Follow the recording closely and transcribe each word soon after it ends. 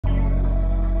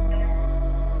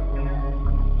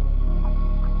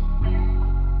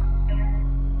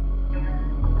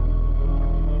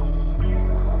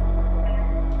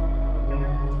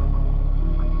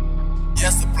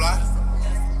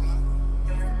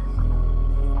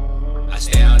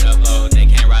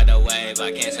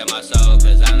I can't sell my soul,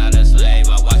 cause I'm not a slave.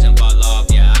 I watch them fall off,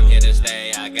 yeah, I'm here to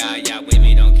stay. I got y'all with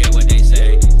me, don't care what they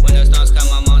say. When the storms come,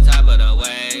 I'm on top of the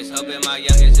waves. Hoping my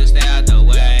youngest just stay out the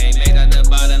way. Made at the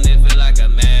bottom, it feel like a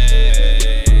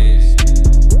maze.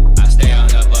 I stay on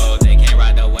the boat, they can't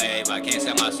ride the wave. I can't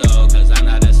sell my soul, cause I'm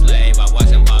not a slave. I watch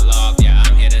them fall off, yeah,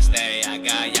 I'm here to stay. I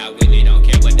got y'all with me, don't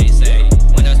care what they say.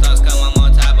 When the storms come, I'm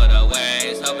on top of the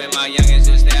waves. Hoping my youngest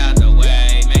just stay out the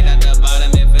way. Made at the bottom,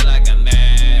 it feel like a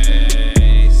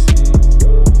maze.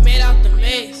 Made out the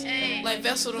maze, like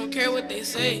Vessel, don't care what they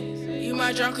say. You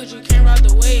might drown cause you can't ride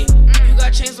the wave. You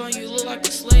got chains on, you look like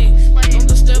a slave. Don't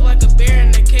disturb like a bear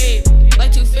in the cave.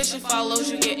 Like two fish, if I load,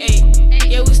 you get 8.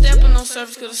 Yeah, we steppin' on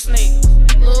service cause a snake.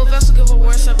 Little Vessel, give a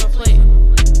word, serve a plate.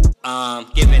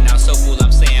 Giving out so full,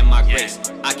 I'm saying my grace.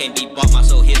 I can't be bought, my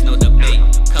soul, here's no debate.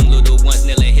 Come little ones,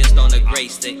 kneeling, his stone of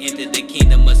grace. To enter the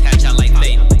kingdom must hatch out like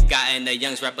fate. Gotten the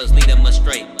youngs rappers, lead them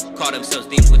astray. Call themselves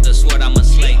deep with the sword, I'm a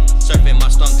slay. Surfing my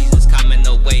storm, Jesus common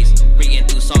no ways. Reading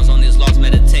through songs on his laws,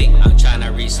 meditate. I'm trying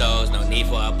to reach souls, no need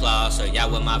for applause. So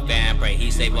y'all with my fam, pray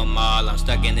he save them all. I'm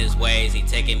stuck in his ways, he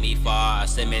taking me far. I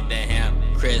submit to him,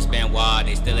 Chris Benoit,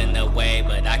 they still in the way.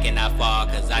 But I cannot fall,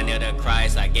 cause I kneel to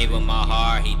Christ. I gave him my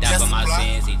heart, he died for my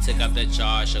sins. He took up the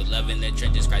charge, showed love in the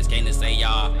trenches. Christ came to say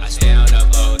y'all. I stay on the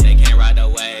boat, they can't ride the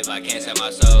wave. I can't sell my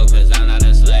soul, cause I'm not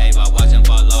a slave. I watch them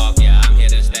fall off, yeah, I'm here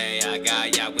to stay. I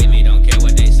got y'all with me, don't care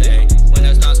what they say. When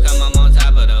the storms come, I'm on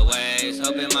top of the waves.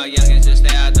 Hoping my youngest just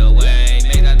stay out the way.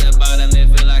 Made at the bottom, it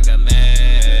feel like a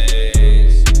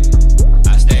maze.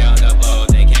 I stay on the boat,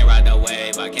 they can't ride the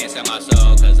wave. I can't sell my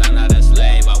soul, cause I'm not a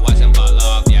slave. I watch them fall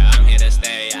off, yeah, I'm here to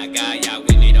stay. I got y'all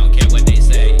with me, don't care what they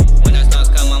say. When the storms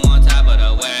come, I'm on top of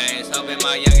the waves. Hoping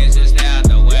my youngest